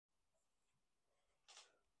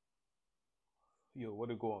Yo, what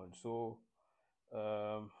to go on? So,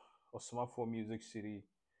 Osama for Music City,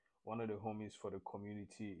 one of the homies for the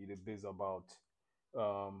community. It is based about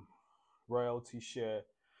um, royalty share,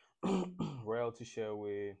 royalty share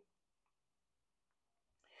where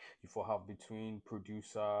you for have between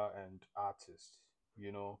producer and artist.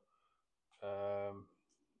 You know, um,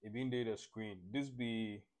 it been there the screen. This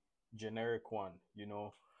be generic one.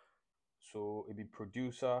 So it be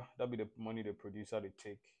producer. That be the money the producer they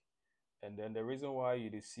take. And then the reason why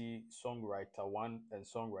you dey see songwriter one and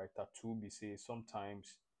songwriter two be say sometimes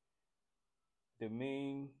the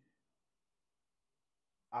main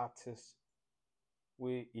artist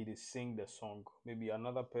where it is sing the song, maybe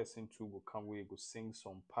another person too will come where go sing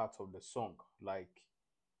some part of the song, like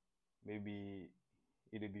maybe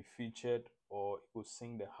it'll be featured or it will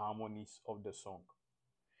sing the harmonies of the song.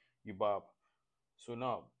 You bab. So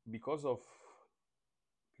now because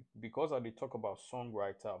I dey talk about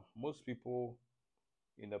songwriter, most people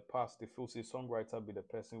in the past they feel say songwriter be the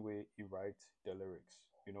person where he write the lyrics.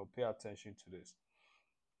 Pay attention to this.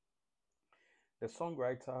 The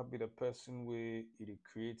songwriter be the person where it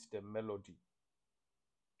creates the melody.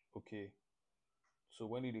 Okay. So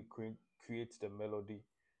when it creates the melody,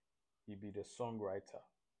 he be the songwriter.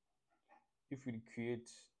 If it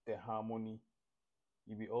creates the harmony,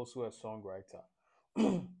 he be also a songwriter.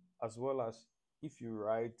 As well as if you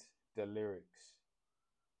write the lyrics,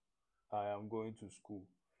 I am going to school.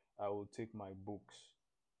 I will take my books.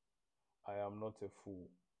 I am not a fool.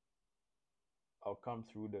 I'll come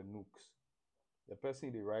through the nooks. The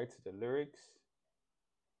person that writes the lyrics,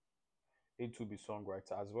 it will be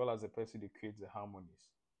songwriter, as well as the person that creates the harmonies,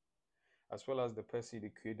 as well as the person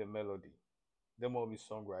that create the melody. Them all be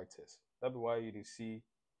songwriters. That's why you see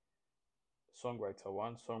songwriter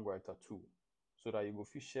one, songwriter two, so that you go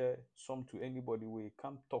fit share some to anybody where you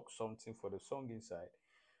can talk something for the song inside,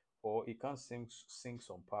 or you can sing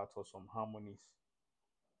some part or some harmonies.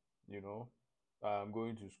 You know, I'm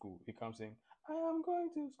going to school. He can sing, I am going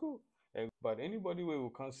to school. But anybody where we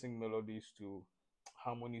can sing melodies to,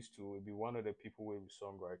 harmonies to, will be one of the people where be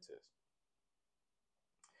songwriters.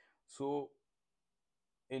 So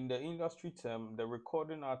in the industry term, the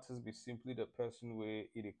recording artist be simply the person where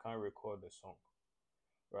it can record the song,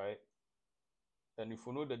 right? And if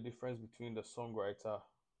you know the difference between the songwriter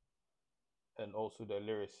and also the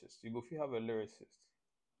lyricist, you go if you have a lyricist,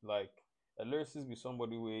 like a lyricist be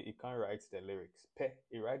somebody where he can write the lyrics, pe,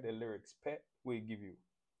 he write the lyrics, pe, where he give you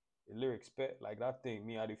the lyrics, pe, like that thing.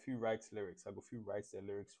 Me, I if you write lyrics, I go if you write the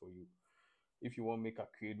lyrics for you. If you want make a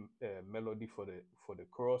create melody for the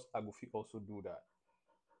chorus, I go fit also do that.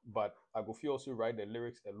 But I go fit also write the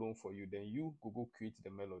lyrics alone for you. Then you go create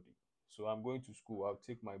the melody. So I'm going to school. I'll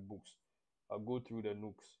take my books. I'll go through the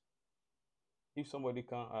nooks. If somebody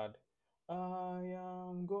can add, I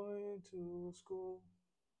am going to school.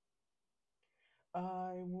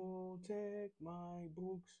 I will take my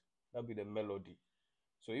books. That'll be the melody.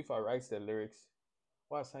 So if I write the lyrics,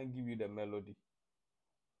 once I give you the melody,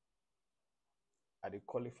 I they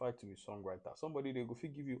qualify to be songwriter. Somebody they go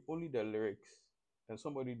fit give you only the lyrics, and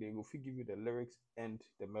somebody they go fit give you the lyrics and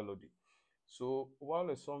the melody. So while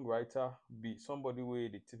a songwriter be somebody where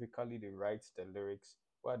they typically they write the lyrics,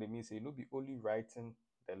 what they mean say no be only writing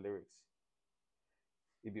the lyrics.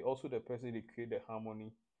 It be also the person they create the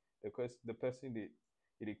harmony, the person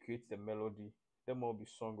they create the melody. Them all be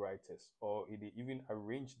songwriters, or they even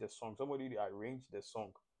arrange the song. Somebody they arrange the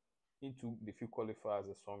song into the few qualify as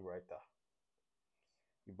a songwriter.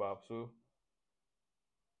 You bab. So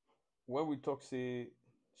when we talk say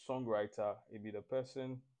songwriter, it be the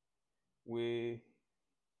person where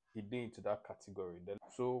he dey into that category.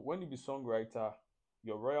 So when you be songwriter,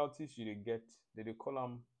 your royalties you dey get, they call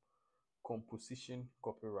them composition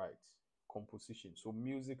copyright. Composition. So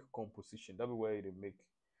music composition. That be where they make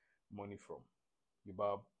money from. You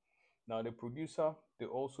bab. Now the producer,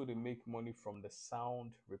 they make money from the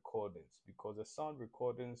sound recordings, because the sound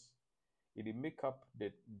recordings they make up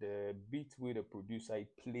the beat where the producer he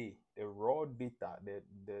play, the raw data,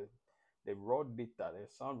 the raw data, the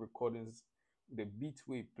sound recordings, the beat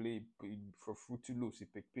where he play for Fruity Loops, he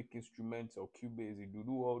pick instruments or Cubase, he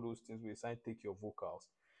do all those things where you take your vocals.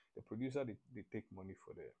 The producer they take money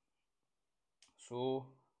for that. So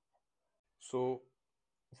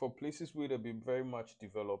for places where they be very much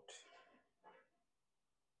developed,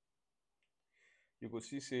 you go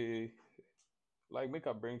see say like make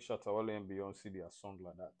a bring Shatawale and Beyonce their song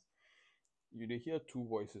like that. You they hear two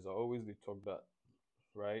voices. I always they talk that,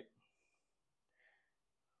 right?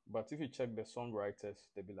 But if you check the songwriters,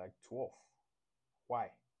 they be like 12. Why?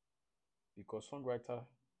 Because songwriter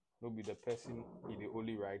no be the person he they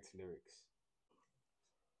only write lyrics.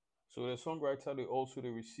 So the songwriter they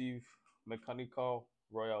receive mechanical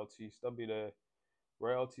royalties. That be the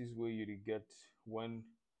royalties where you dey get when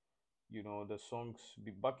the songs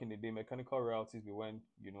be back in the day. Mechanical royalties be when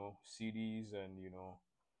CDs and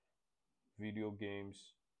video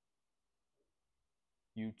games,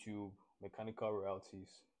 YouTube, mechanical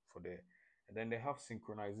royalties for there. And then they have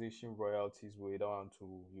synchronization royalties where that one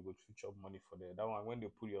too you go to chop money for there. That one when they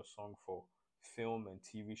put your song for film and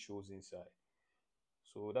TV shows inside.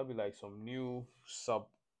 So that be like some new sub,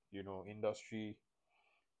 industry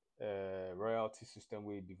royalty system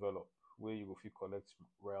where you develop, where you go fit collect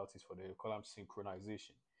royalties for there. They call them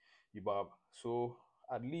synchronization. You bob. So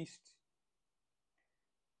at least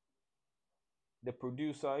the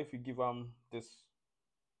producer, if you give them this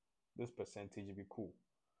percentage, it be cool.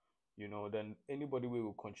 Then anybody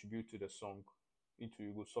will contribute to the song, into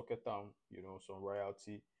you go socket down, some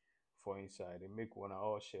royalty for inside and make one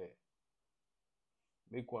all share,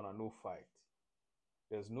 make one a no fight.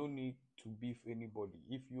 There's no need to beef anybody.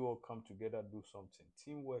 If you all come together, do something.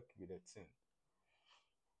 Teamwork be the thing.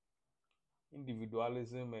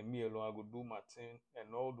 Individualism and me alone, I go do my thing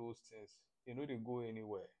and all those things. They go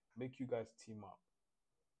anywhere. Make you guys team up.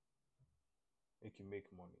 Make you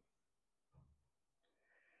make money.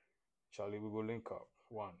 Charlie, we go link up.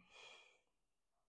 One.